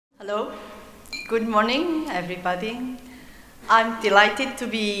Hello, good morning everybody. I'm delighted to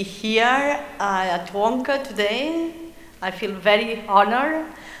be here at WONCA today. I feel very honored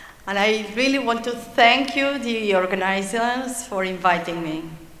and I really want to thank you, the organizers, for inviting me.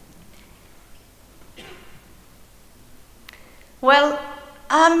 Well,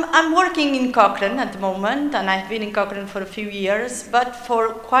 I'm working in Cochrane at the moment, and I've been in Cochrane for a few years, but for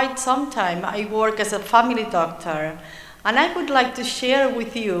quite some time I work as a family doctor. And I would like to share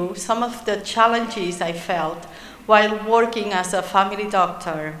with you some of the challenges I felt while working as a family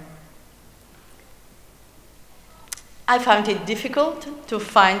doctor. I found it difficult to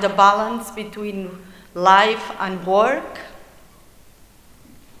find a balance between life and work.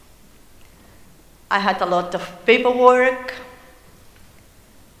 I had a lot of paperwork.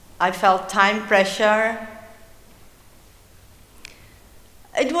 I felt time pressure.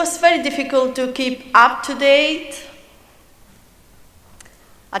 It was very difficult to keep up to date.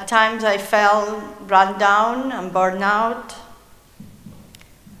 At times I felt run down and burned out.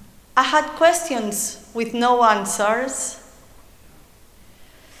 I had questions with no answers.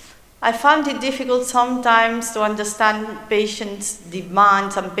 I found it difficult sometimes to understand patients'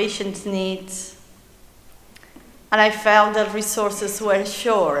 demands and patients' needs. And I felt that resources were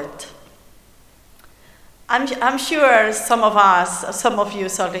short. I'm sure some of you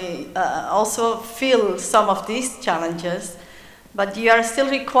also feel some of these challenges. But you are still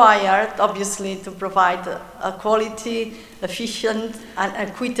required, obviously, to provide a quality, efficient, and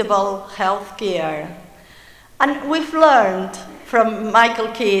equitable health care. And we've learned from Michael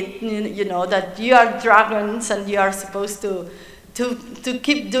Kidd, you know, that you are dragons and you are supposed to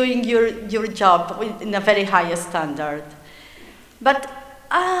keep doing your job in a very high standard. But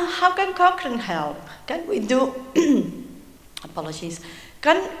how can Cochrane help? Can we do, apologies,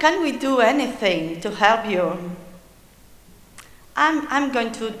 can we do anything to help you? I'm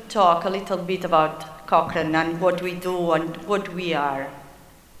going to talk a little bit about Cochrane and what we do and what we are.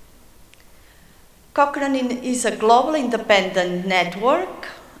 Cochrane is a global independent network.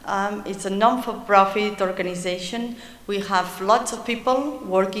 It's a non-for-profit organization. We have lots of people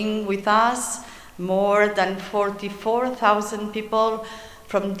working with us, more than 44,000 people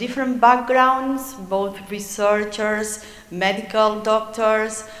from different backgrounds, both researchers, medical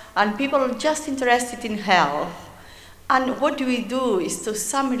doctors, and people just interested in health. And what we do is to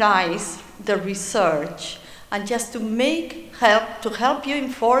summarize the research and just to help you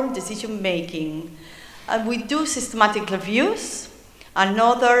inform decision making. And we do systematic reviews and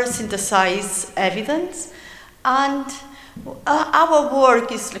other synthesized evidence. And our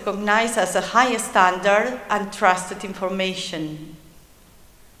work is recognized as a high standard and trusted information.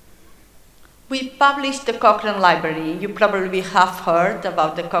 We published the Cochrane Library. You probably have heard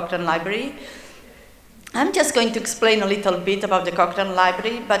about the Cochrane Library. I'm just going to explain a little bit about the Cochrane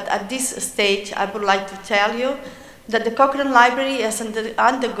Library, but at this stage I would like to tell you that the Cochrane Library is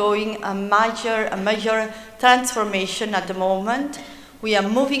undergoing a major transformation at the moment. We are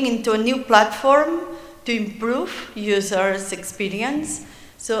moving into a new platform to improve users' experience.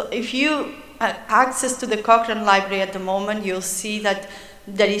 So if you have access to the Cochrane Library at the moment, you'll see that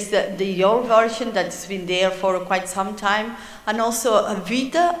there is the old version that's been there for quite some time, and also a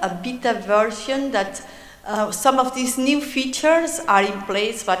beta version that some of these new features are in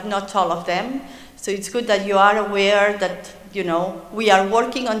place, but not all of them. So it's good that you are aware that, you know, we are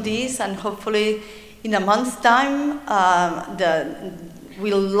working on this, and hopefully in a month's time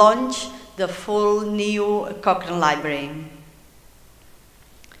we'll launch the full new Cochrane Library.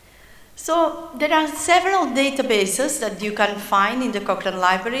 So there are several databases that you can find in the Cochrane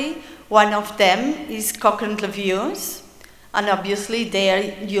Library. One of them is Cochrane Reviews. And obviously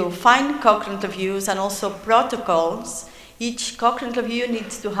there you'll find Cochrane reviews and also protocols. Each Cochrane review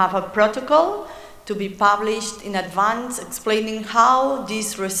needs to have a protocol to be published in advance, explaining how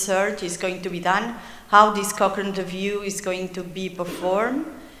this research is going to be done, how this Cochrane review is going to be performed.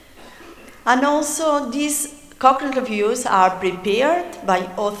 And also these Cochrane reviews are prepared by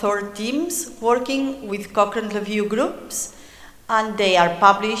author teams working with Cochrane review groups, and they are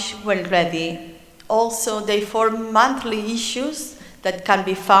published when ready. Also, they form monthly issues that can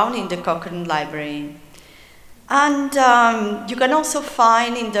be found in the Cochrane Library. And you can also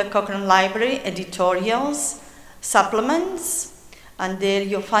find in the Cochrane Library editorials, supplements, and there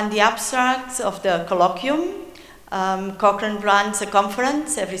you'll find the abstracts of the colloquium. Cochrane runs a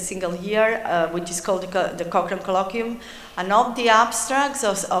conference every single year, which is called the Cochrane Colloquium, and all the abstracts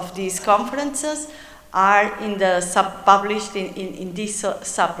of these conferences are published in these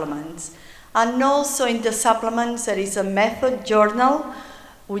supplements. And also in the supplements there is a method journal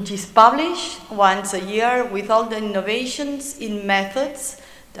which is published once a year with all the innovations in methods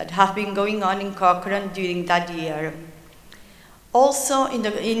that have been going on in Cochrane during that year. Also, in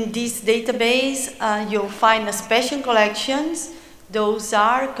this database, you'll find special collections. Those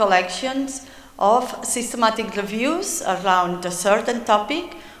are collections of systematic reviews around a certain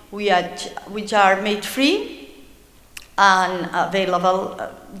topic, which are made free and available.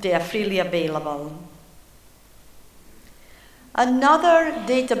 They are freely available. Another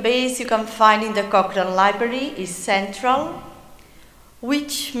database you can find in the Cochrane Library is Central,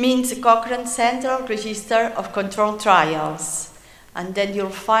 which means Cochrane Central Register of Controlled Trials. And then you'll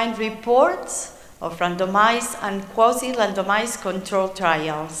find reports of randomized and quasi-randomized controlled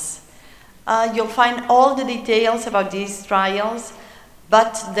trials. You'll find all the details about these trials,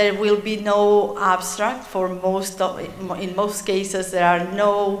 but there will be no abstract for in most cases there are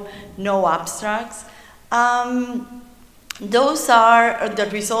no abstracts. Those are the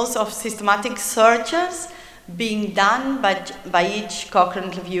results of systematic searches being done by each Cochrane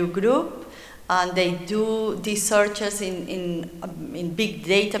Review group. And they do these searches in big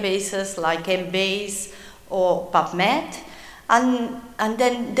databases like Embase or PubMed. And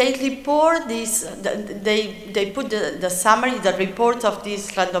then they report this, they put the summary, the report of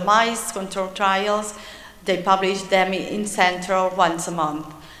these randomized controlled trials, they publish them in Central once a month.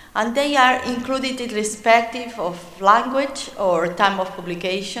 And they are included irrespective of language or time of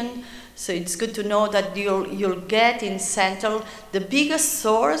publication. So it's good to know that you'll get in Central the biggest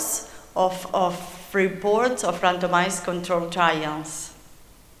source of reports of randomized controlled trials.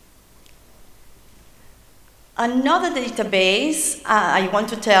 Another database I want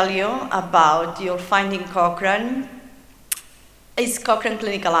to tell you about, you'll find in Cochrane, is Cochrane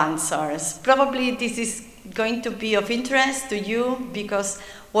Clinical Answers. Probably this is going to be of interest to you because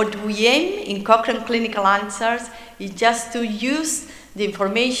what we aim in Cochrane Clinical Answers is just to use the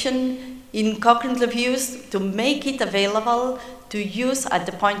information in Cochrane reviews to make it available to use at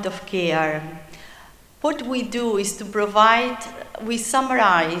the point of care. What we do is to we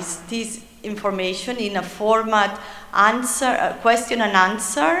summarize this information in a format question and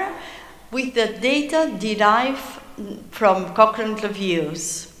answer with the data derived from Cochrane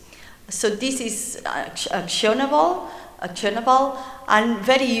reviews. So this is actionable and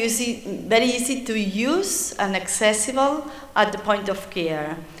very easy to use and accessible at the point of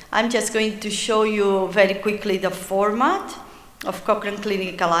care. I'm just going to show you very quickly the format of Cochrane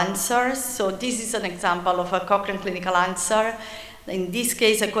Clinical Answers. So this is an example of a Cochrane Clinical Answer. In this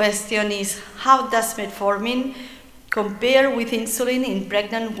case, a question is, how does metformin compare with insulin in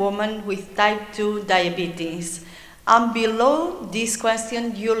pregnant women with type 2 diabetes? And below this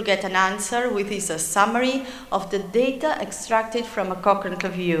question, you'll get an answer, which is a summary of the data extracted from a Cochrane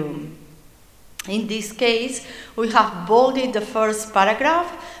review. In this case, we have bolded the first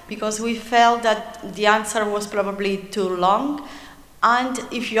paragraph because we felt that the answer was probably too long. And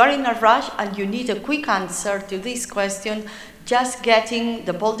if you are in a rush and you need a quick answer to this question, just getting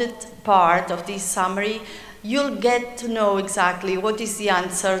the bolded part of this summary, you'll get to know exactly what is the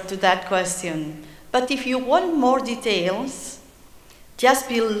answer to that question. But if you want more details, just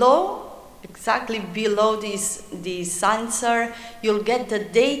below, exactly below this answer, you'll get the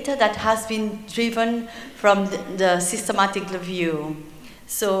data that has been driven from the systematic review.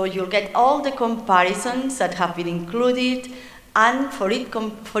 So you'll get all the comparisons that have been included, and for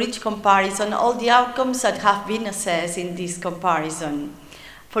each comparison, all the outcomes that have been assessed in this comparison.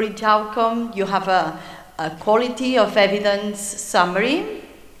 For each outcome, you have a quality of evidence summary,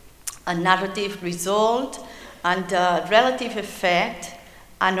 a narrative result, and a relative effect,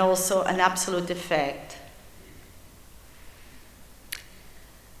 and also an absolute effect.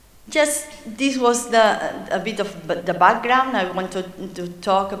 This was a bit of the background I wanted to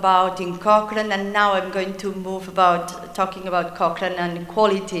talk about in Cochrane, and now I'm going to move talking about Cochrane and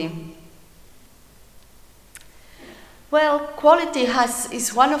quality. Well, quality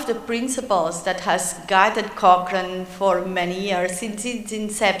is one of the principles that has guided Cochrane for many years. Since its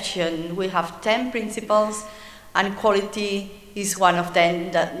inception, we have 10 principles, and quality is one of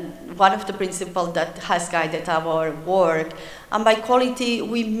them, one of the principles that has guided our work. And by quality,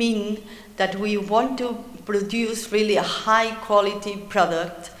 we mean that we want to produce really a high-quality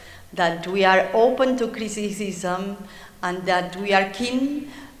product, that we are open to criticism, and that we are keen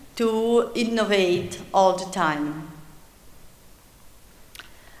to innovate all the time.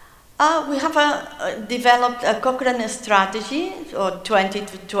 We have developed a Cochrane strategy, or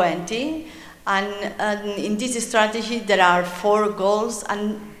 20-20, and in this strategy there are 4 goals,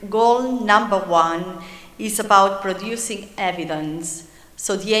 and goal number 1 is about producing evidence.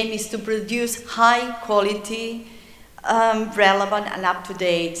 So the aim is to produce high quality, relevant and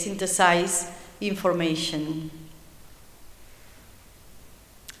up-to-date synthesized information.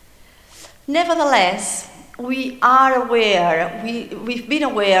 Nevertheless, we are aware, we've been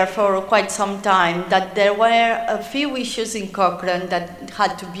aware for quite some time that there were a few issues in Cochrane that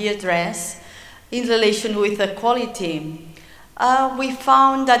had to be addressed in relation with the quality. We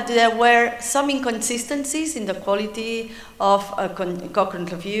found that there were some inconsistencies in the quality of Cochrane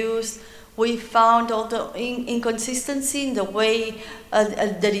reviews. We found also inconsistency in the way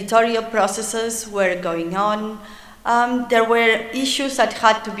the editorial processes were going on. There were issues that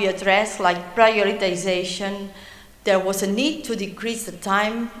had to be addressed, like prioritization. There was a need to decrease the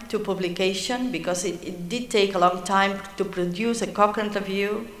time to publication because it did take a long time to produce a Cochrane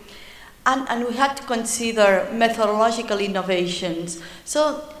review. And we had to consider methodological innovations.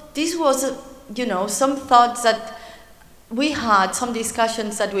 So this was, some thoughts that we had, some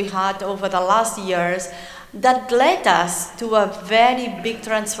discussions that we had over the last years that led us to a very big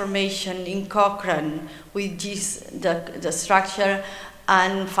transformation in Cochrane, which is the structure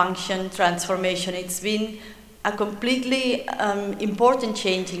and function transformation. It's been a completely important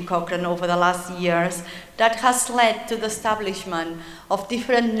change in Cochrane over the last years that has led to the establishment of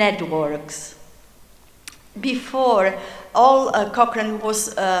different networks. Before, all Cochrane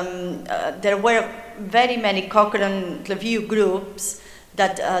was, there were very many Cochrane review groups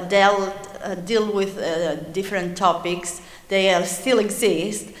that deal with different topics. They still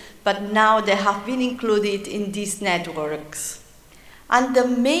exist, but now they have been included in these networks. And the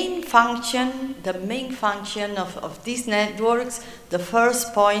main function of these networks, the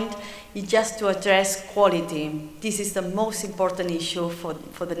first point, is just to address quality. This is the most important issue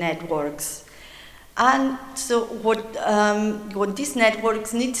for the networks. And so what these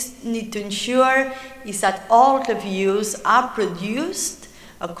networks need to ensure is that all reviews are produced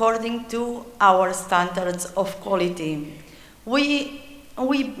according to our standards of quality. We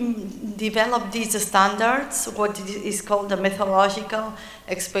developed these standards, what is called the methodological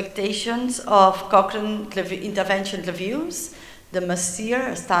expectations of Cochrane intervention reviews, the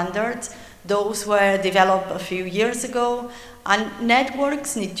MASIR standards. Those were developed a few years ago, and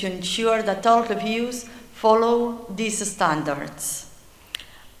networks need to ensure that all reviews follow these standards.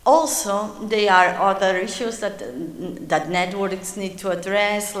 Also, there are other issues that networks need to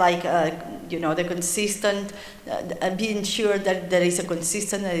address, like the consistent, being sure that there is a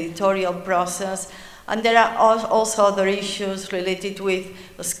consistent editorial process, and there are also other issues related with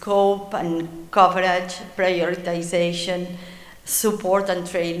scope and coverage, prioritization, support and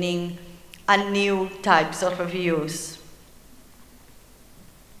training, and new types of reviews.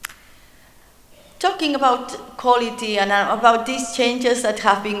 Talking about quality and about these changes that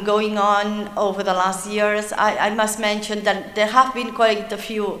have been going on over the last years, I must mention that there have been quite a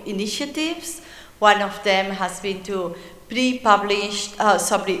few initiatives. One of them has been to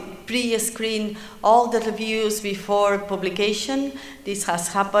pre-screen all the reviews before publication. This has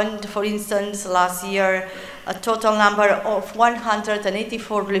happened, for instance, last year, a total number of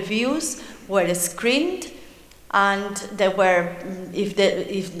 184 reviews were screened. And they were, if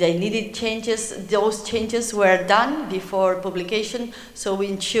they needed changes, those changes were done before publication. So we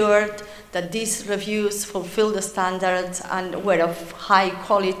ensured that these reviews fulfilled the standards and were of high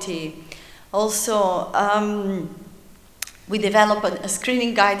quality. Also, we developed a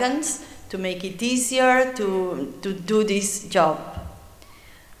screening guidance to make it easier to do this job.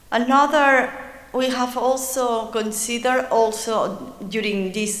 We have also considered,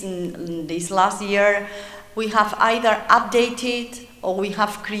 during this last year, we have either updated or we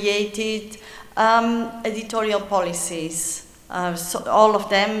have created editorial policies. So all of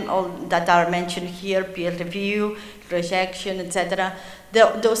them, all that are mentioned here, peer review, rejection, etc.,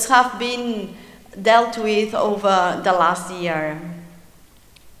 those have been dealt with over the last year.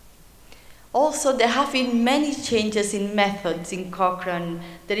 Also, there have been many changes in methods in Cochrane.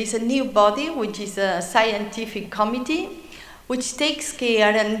 There is a new body, which is a scientific committee, which takes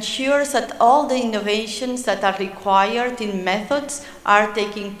care and ensures that all the innovations that are required in methods are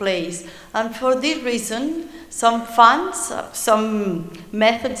taking place. And for this reason, some funds, some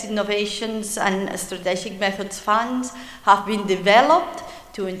methods, innovations, and strategic methods funds have been developed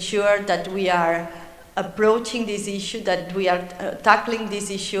to ensure that we are approaching this issue, that we are tackling this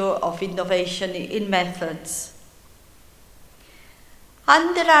issue of innovation in methods.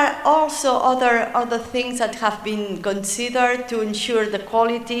 And there are also other things that have been considered to ensure the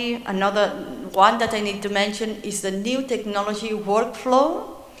quality. Another one that I need to mention is the new technology workflow.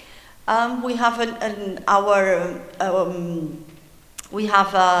 We have the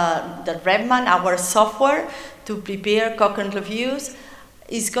Redman, our software to prepare Cochrane reviews,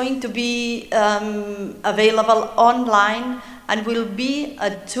 is going to be available online and will be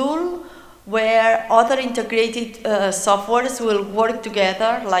a tool where other integrated softwares will work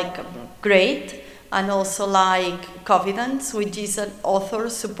together, like Great, and also like Covidence, which is an author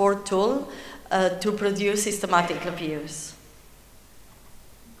support tool to produce systematic reviews.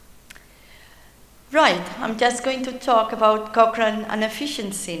 Right, I'm just going to talk about Cochrane and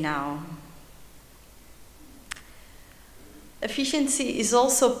efficiency now. Efficiency is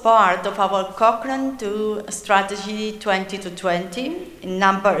also part of our Cochrane strategy 20 to 20. In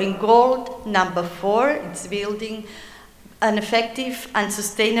goal number 4, it's building an effective and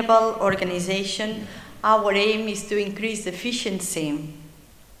sustainable organization. Our aim is to increase efficiency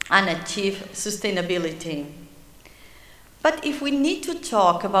and achieve sustainability. But if we need to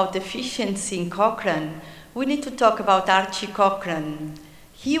talk about efficiency in Cochrane, we need to talk about Archie Cochrane.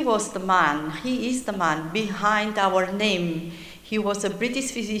 He was the man, he is the man behind our name. He was a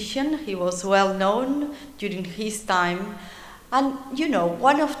British physician, he was well known during his time. And you know,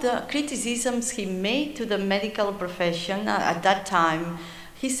 one of the criticisms he made to the medical profession at that time,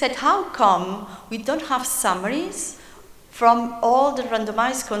 he said, how come we don't have summaries from all the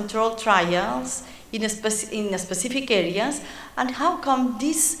randomized controlled trials in specific areas, and how come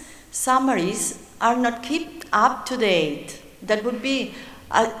these summaries are not kept up to date? That would be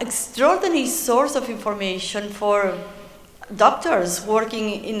an extraordinary source of information for doctors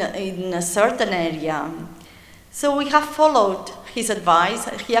working in a certain area. So we have followed his advice.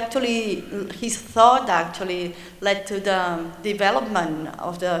 His thought actually led to the development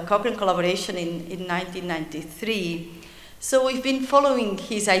of the Cochrane collaboration in 1993. So we've been following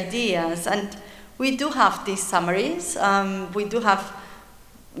his ideas, and we do have these summaries. We do have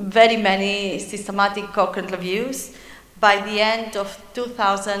very many systematic Cochrane reviews. By the end of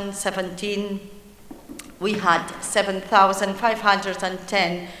 2017, we had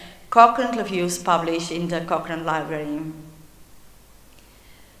 7,510 Cochrane reviews published in the Cochrane Library.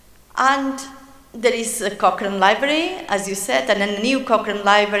 And there is a Cochrane Library, as you said, and a new Cochrane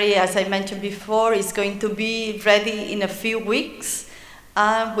Library, as I mentioned before, is going to be ready in a few weeks.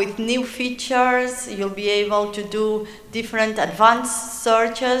 With new features, you'll be able to do different advanced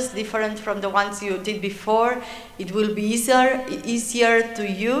searches, different from the ones you did before. It will be easier to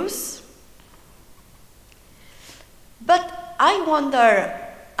use. But I wonder,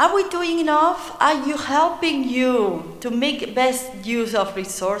 are we doing enough? Are you helping you to make best use of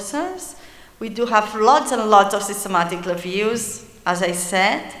resources? We do have lots and lots of systematic reviews, as I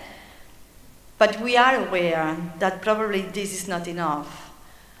said, but we are aware that probably this is not enough.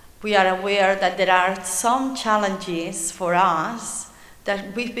 We are aware that there are some challenges for us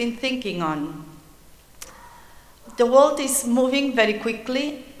that we've been thinking on. The world is moving very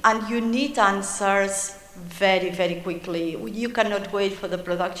quickly, and you need answers very, very quickly. You cannot wait for the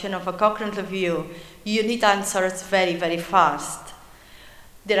production of a Cochrane review. You need answers very, very fast.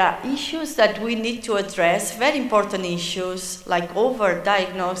 There are issues that we need to address, very important issues, like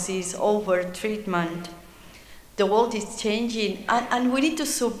over-diagnosis, over-treatment. The world is changing, and we need to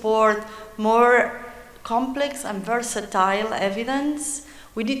support more complex and versatile evidence.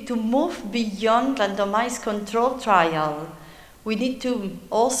 We need to move beyond randomized controlled trial. We need to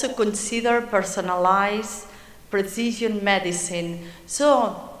also consider personalized precision medicine.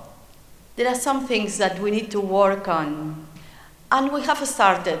 So there are some things that we need to work on. And we have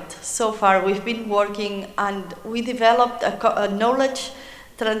started. So far we've been working, and we developed a knowledge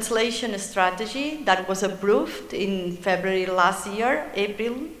translation strategy that was approved in April last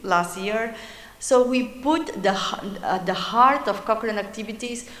year. So we put at the heart of Cochrane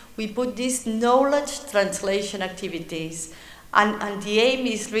activities, we put these knowledge translation activities. And the aim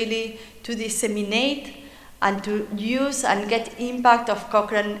is really to disseminate and to use and get impact of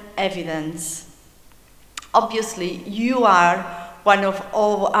Cochrane evidence. Obviously, you are one of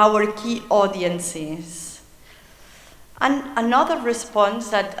our key audiences. And another response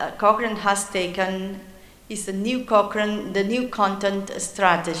that Cochrane has taken is the new content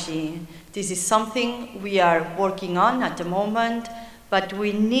strategy. This is something we are working on at the moment, but our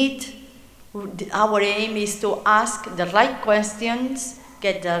aim is to ask the right questions,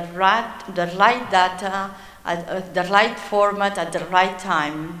 get the right data, at the right format at the right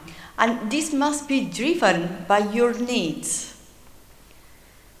time. And this must be driven by your needs.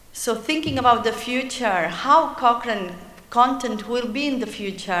 So thinking about the future, how Cochrane content will be in the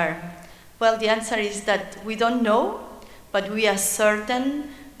future? Well, the answer is that we don't know, but we are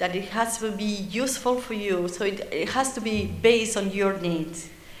certain that it has to be useful for you. So it has to be based on your needs.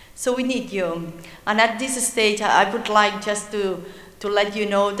 So we need you. And at this stage, I would like just to let you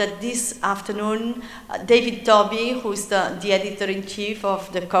know that this afternoon, David Toby, who is the editor-in-chief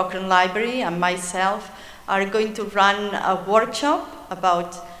of the Cochrane Library, and myself are going to run a workshop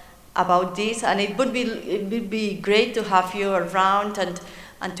about this, and it would be great to have you around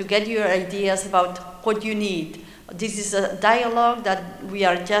and to get your ideas about what you need. This is a dialogue that we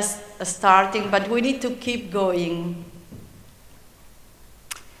are just starting, but we need to keep going.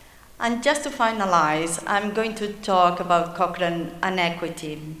 And just to finalize, I'm going to talk about Cochrane and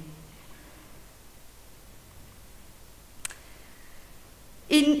equity.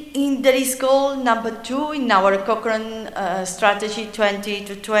 There is goal number 2 in our Cochrane strategy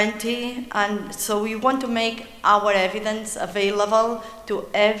 2020, and so we want to make our evidence available to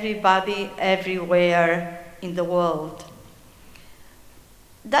everybody, everywhere in the world.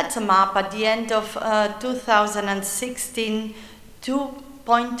 That's a map. At the end of 2016,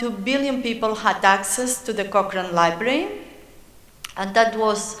 2.2 billion people had access to the Cochrane Library, and that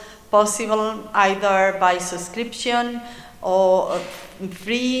was possible either by subscription or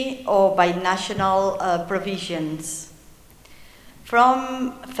free or by national provisions.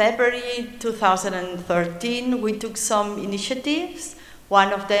 From February 2013, we took some initiatives.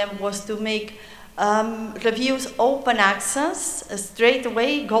 One of them was to make reviews open access, straight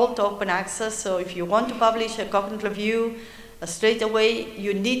away, gold open access. So if you want to publish a Cochrane review, straight away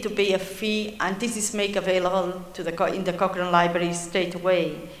you need to pay a fee, and this is made available to in the Cochrane Library straight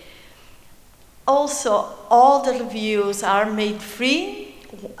away. Also, all the reviews are made free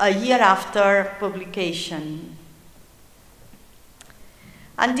a year after publication.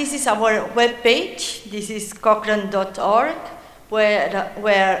 And this is our web page. This is cochrane.org,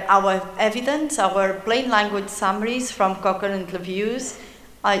 where our evidence, our plain language summaries from Cochrane reviews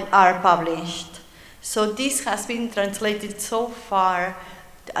are published. So this has been translated so far,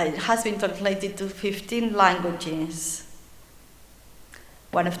 it has been translated to 15 languages.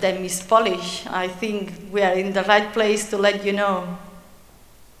 One of them is Polish. I think we are in the right place to let you know.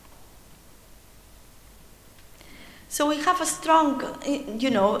 So we have a strong,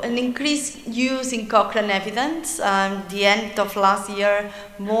 an increased use in Cochrane evidence. The end of last year,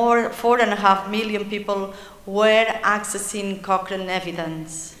 4.5 million people were accessing Cochrane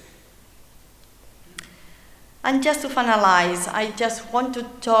evidence. And just to finalize, I just want to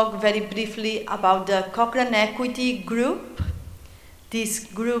talk very briefly about the Cochrane Equity Group. This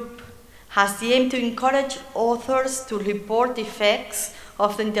group has the aim to encourage authors to report effects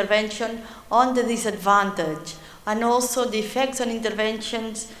of the intervention on the disadvantaged, and also the effects on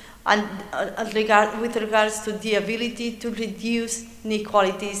interventions and, with regards to the ability to reduce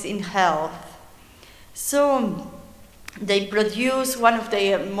inequalities in health. So they produce, one of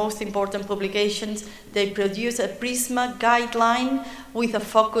their most important publications, they produce a PRISMA guideline with a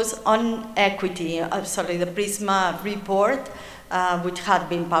focus on equity, the PRISMA report, which had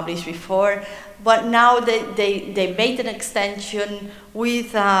been published before, but now they made an extension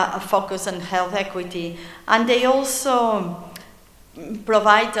with a focus on health equity. And they also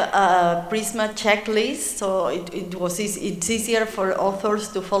provide a PRISMA checklist, so it's easier for authors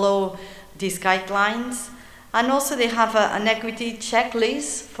to follow these guidelines. And also they have an equity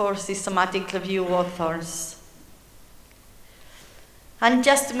checklist for systematic review authors. And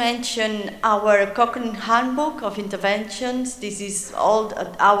just to mention our Cochrane Handbook of Interventions. This is all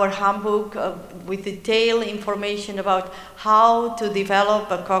our handbook with detailed information about how to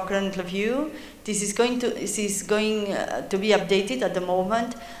develop a Cochrane review. This is going to be updated at the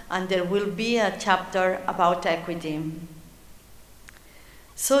moment, and there will be a chapter about equity.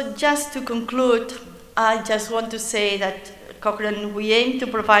 So just to conclude, I just want to say that Cochrane, we aim to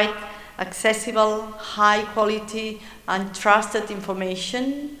provide accessible, high quality and trusted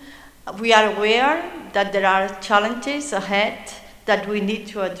information. We are aware that there are challenges ahead that we need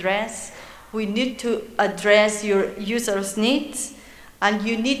to address. We need to address your users' needs, and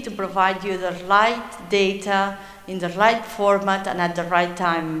you need to provide you the right data in the right format and at the right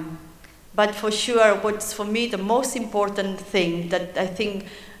time. But for sure, what's for me the most important thing that I think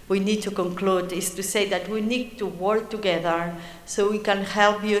we need to conclude is to say that we need to work together so we can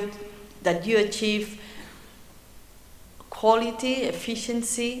help you, that you achieve quality,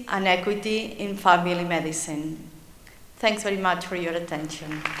 efficiency, and equity in family medicine. Thanks very much for your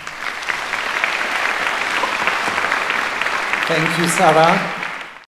attention. Thank you, Sera.